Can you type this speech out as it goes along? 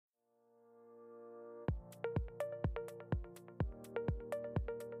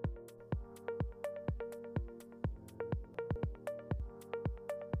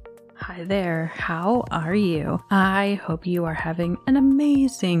Hi there, how are you? I hope you are having an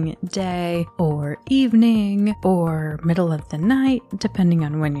amazing day or evening or middle of the night, depending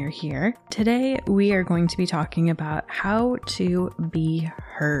on when you're here. Today, we are going to be talking about how to be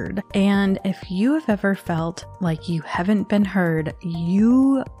heard. And if you have ever felt like you haven't been heard,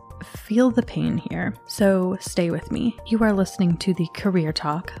 you feel the pain here. So stay with me. You are listening to the Career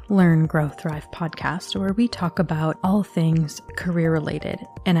Talk, Learn, Grow, Thrive podcast, where we talk about all things career related.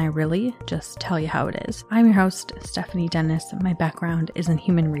 And I really just tell you how it is. I'm your host, Stephanie Dennis. My background is in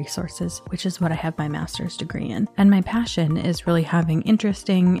human resources, which is what I have my master's degree in. And my passion is really having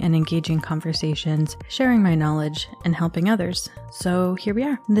interesting and engaging conversations, sharing my knowledge, and helping others. So here we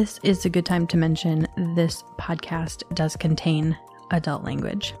are. This is a good time to mention this podcast does contain adult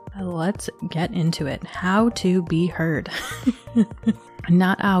language. Let's get into it. How to be heard.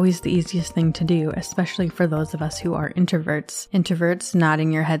 Not always the easiest thing to do, especially for those of us who are introverts. Introverts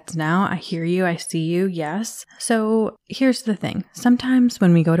nodding your heads now. I hear you. I see you. Yes. So here's the thing. Sometimes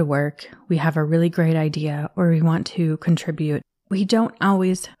when we go to work, we have a really great idea or we want to contribute. We don't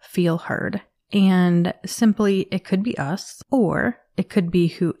always feel heard. And simply, it could be us, or it could be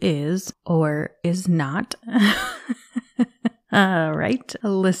who is or is not. Right?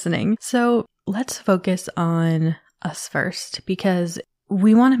 Listening. So let's focus on us first, because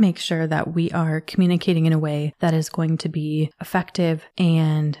we want to make sure that we are communicating in a way that is going to be effective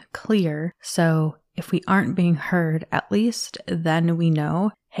and clear. So if we aren't being heard, at least then we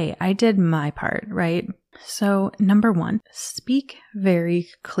know, hey, I did my part, right? So number one, speak very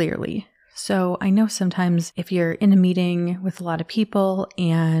clearly. So I know sometimes if you're in a meeting with a lot of people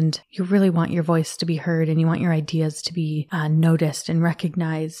and you really want your voice to be heard and you want your ideas to be noticed and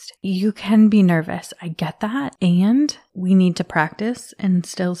recognized, you can be nervous. I get that. And we need to practice and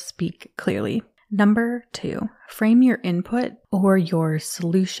still speak clearly. Number two, frame your input or your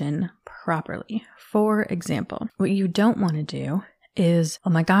solution properly. For example, what you don't want to do is, oh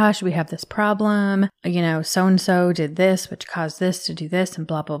my gosh, we have this problem, so-and-so did this, which caused this to do this and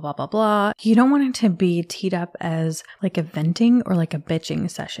blah, blah, blah, blah, blah. You don't want it to be teed up as like a venting or like a bitching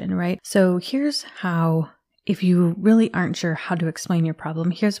session, right? So here's how, if you really aren't sure how to explain your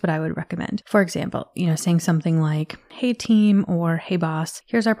problem, here's what I would recommend. For example, saying something like, hey team, or hey boss,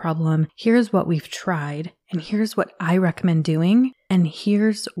 here's our problem. Here's what we've tried. And here's what I recommend doing. And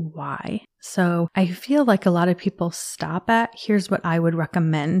here's why. So I feel like a lot of people stop at, here's what I would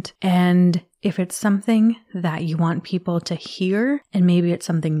recommend. And if it's something that you want people to hear, and maybe it's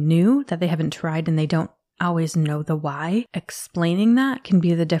something new that they haven't tried and they don't always know the why, explaining that can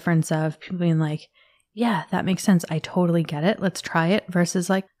be the difference of people being like, yeah, that makes sense. I totally get it. Let's try it, versus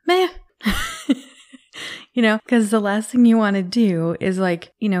like, meh. Because the last thing you want to do is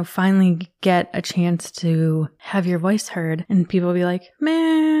finally get a chance to have your voice heard and people be like,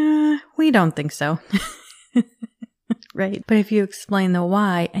 meh, we don't think so. Right? But if you explain the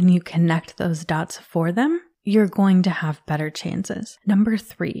why and you connect those dots for them, you're going to have better chances. Number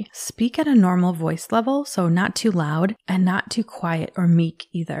three, speak at a normal voice level, so not too loud and not too quiet or meek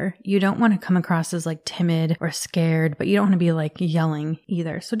either. You don't want to come across as timid or scared, but you don't want to be yelling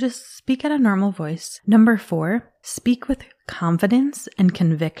either. So just speak at a normal voice. Number four, speak with confidence and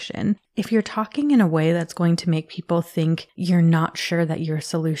conviction. If you're talking in a way that's going to make people think you're not sure that your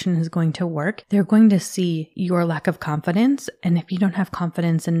solution is going to work, they're going to see your lack of confidence. And if you don't have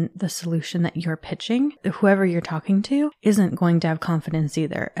confidence in the solution that you're pitching, whoever you're talking to isn't going to have confidence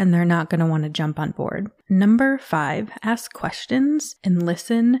either, and they're not going to want to jump on board. Number five, ask questions and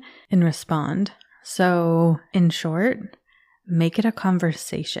listen and respond. So in short, make it a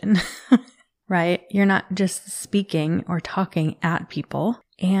conversation. Right? You're not just speaking or talking at people.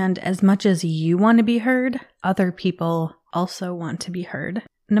 And as much as you want to be heard, other people also want to be heard.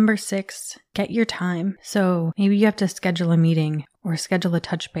 Number six, get your time. So maybe you have to schedule a meeting or schedule a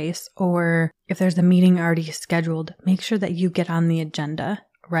touch base, or if there's a meeting already scheduled, make sure that you get on the agenda,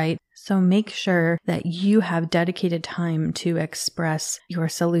 right? So make sure that you have dedicated time to express your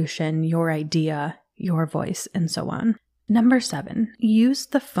solution, your idea, your voice, and so on. Number seven, use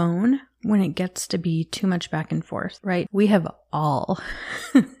the phone when it gets to be too much back and forth, right? We have all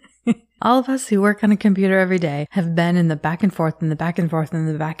of us who work on a computer every day have been in the back and forth and the back and forth and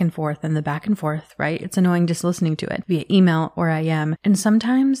the back and forth and the back and forth, right? It's annoying just listening to it via email or IM. And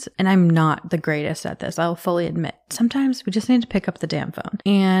sometimes, and I'm not the greatest at this, I'll fully admit, sometimes we just need to pick up the damn phone.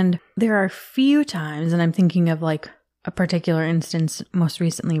 And there are a few times, and I'm thinking of a particular instance most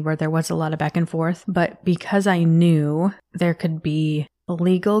recently where there was a lot of back and forth, but because I knew there could be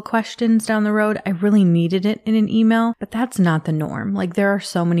legal questions down the road, I really needed it in an email, but that's not the norm. Like there are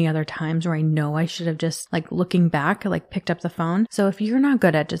so many other times where I know I should have just like looking back, like picked up the phone. So if you're not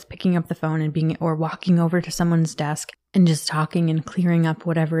good at just picking up the phone and or walking over to someone's desk and just talking and clearing up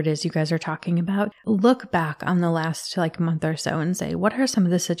whatever it is you guys are talking about, look back on the last like month or so and say, what are some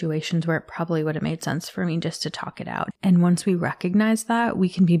of the situations where it probably would have made sense for me just to talk it out? And once we recognize that, we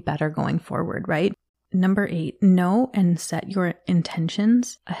can be better going forward, right? Number 8, know and set your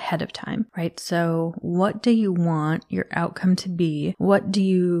intentions ahead of time, right? So what do you want your outcome to be? What do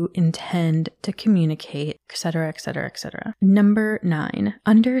you intend to communicate, etc., etc., etc. Number 9,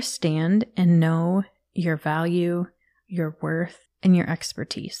 understand and know your value, your worth, and your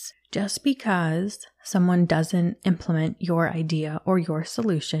expertise. Just because someone doesn't implement your idea or your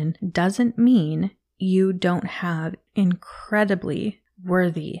solution doesn't mean you don't have incredibly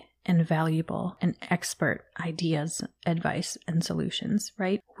worthy and valuable and expert ideas, advice, and solutions,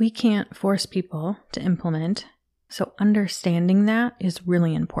 right? We can't force people to implement, so understanding that is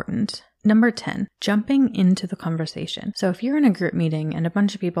really important. Number 10, jumping into the conversation. So if you're in a group meeting and a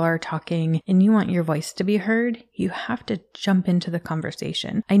bunch of people are talking and you want your voice to be heard, you have to jump into the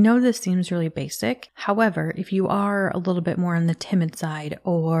conversation. I know this seems really basic. However, if you are a little bit more on the timid side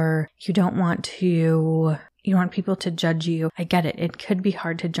or you want people to judge you, I get it. It could be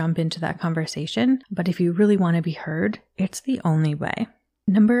hard to jump into that conversation, but if you really want to be heard, it's the only way.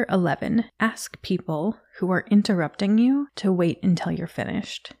 Number 11, ask people who are interrupting you to wait until you're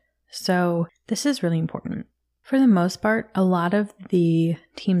finished. So this is really important. For the most part, a lot of the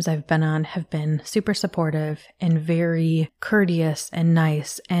teams I've been on have been super supportive and very courteous and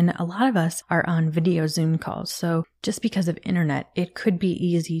nice. And a lot of us are on video Zoom calls. So just because of internet, it could be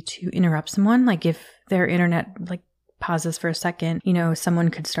easy to interrupt someone. Like if their internet pauses for a second, someone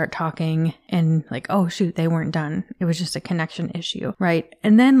could start talking and oh shoot, they weren't done. It was just a connection issue, right?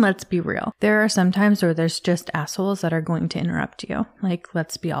 And then let's be real. There are some times where there's just assholes that are going to interrupt you.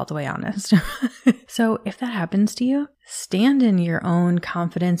 Let's be all the way honest. So if that happens to you, stand in your own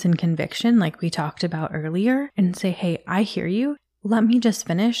confidence and conviction like we talked about earlier and say, hey, I hear you. Let me just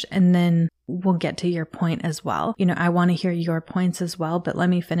finish and then we'll get to your point as well. I want to hear your points as well, but let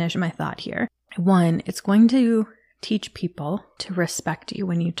me finish my thought here. 1, it's going to teach people to respect you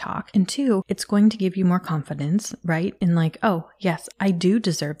when you talk. And 2, it's going to give you more confidence, right? In oh, yes, I do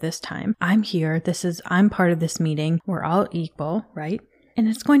deserve this time. I'm here. I'm part of this meeting. We're all equal, right? And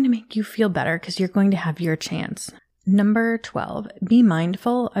it's going to make you feel better because you're going to have your chance. Number 12, be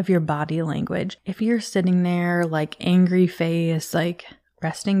mindful of your body language. If you're sitting there angry face,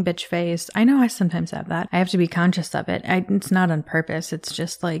 resting bitch face, I know I sometimes have that. I have to be conscious of it. It's not on purpose. It's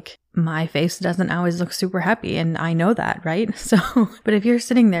just my face doesn't always look super happy and I know that, right? So, but if you're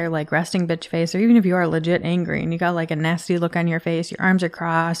sitting there resting bitch face, or even if you are legit angry and you got a nasty look on your face, your arms are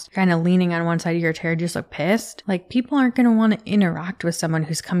crossed, kind of leaning on one side of your chair, just look pissed, people aren't going to want to interact with someone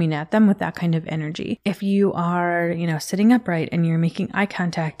who's coming at them with that kind of energy. If you are, sitting upright and you're making eye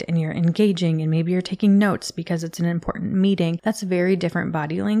contact and you're engaging and maybe you're taking notes because it's an important meeting, that's very different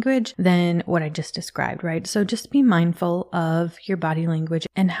body language than what I just described, right? So just be mindful of your body language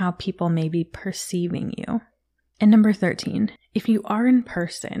and how people may be perceiving you. And number 13, if you are in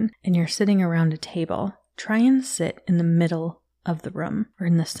person and you're sitting around a table, try and sit in the middle of the room or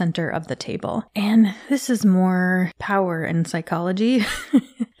in the center of the table. And this is more power and psychology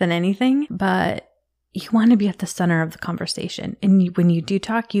than anything, but you want to be at the center of the conversation. And when you do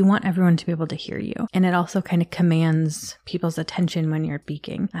talk, you want everyone to be able to hear you. And it also kind of commands people's attention when you're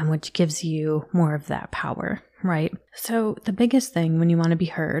speaking, which gives you more of that power, right? So the biggest thing when you want to be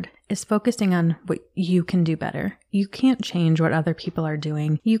heard is focusing on what you can do better. You can't change what other people are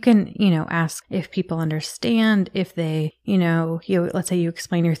doing. You can, ask if people understand, if they, let's say you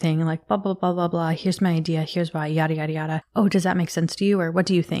explain your thing blah, blah, blah, blah, blah. Here's my idea. Here's why, yada, yada, yada. Oh, does that make sense to you? Or what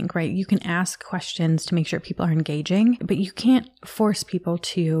do you think, right? You can ask questions to make sure people are engaging, but you can't force people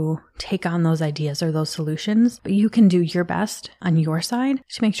to take on those ideas or those solutions, but you can do your best on your side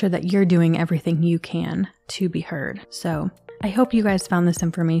to make sure that you're doing everything you can to be heard. So I hope you guys found this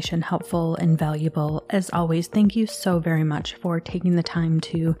information helpful and valuable. As always, thank you so very much for taking the time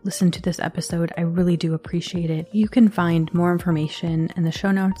to listen to this episode. I really do appreciate it. You can find more information in the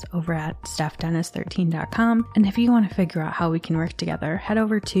show notes over at staffdentist13.com. And if you want to figure out how we can work together, head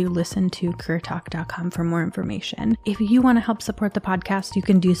over to listentocareertalk.com for more information. If you want to help support the podcast, you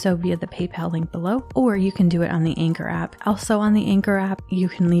can do so via the PayPal link below, or you can do it on the Anchor app. Also on the Anchor app, you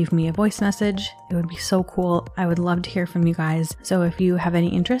can leave me a voice message. It would be so cool. I would love to hear from you guys. rise. So if you have any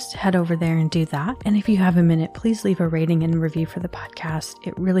interest, head over there and do that. And if you have a minute, please leave a rating and review for the podcast.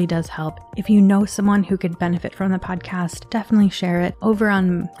 It really does help. If you know someone who could benefit from the podcast, definitely share it. Over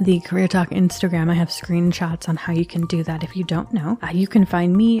on the Career Talk Instagram, I have screenshots on how you can do that if you don't know. You can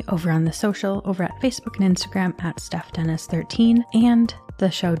find me over on the social, over at Facebook and Instagram at StephDennis13, and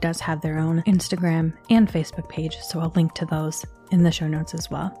the show does have their own Instagram and Facebook page, so I'll link to those in the show notes as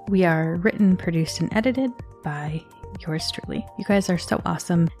well. We are written, produced, and edited by yours truly. You guys are so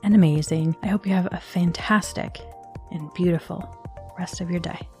awesome and amazing. I hope you have a fantastic and beautiful rest of your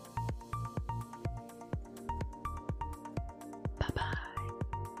day.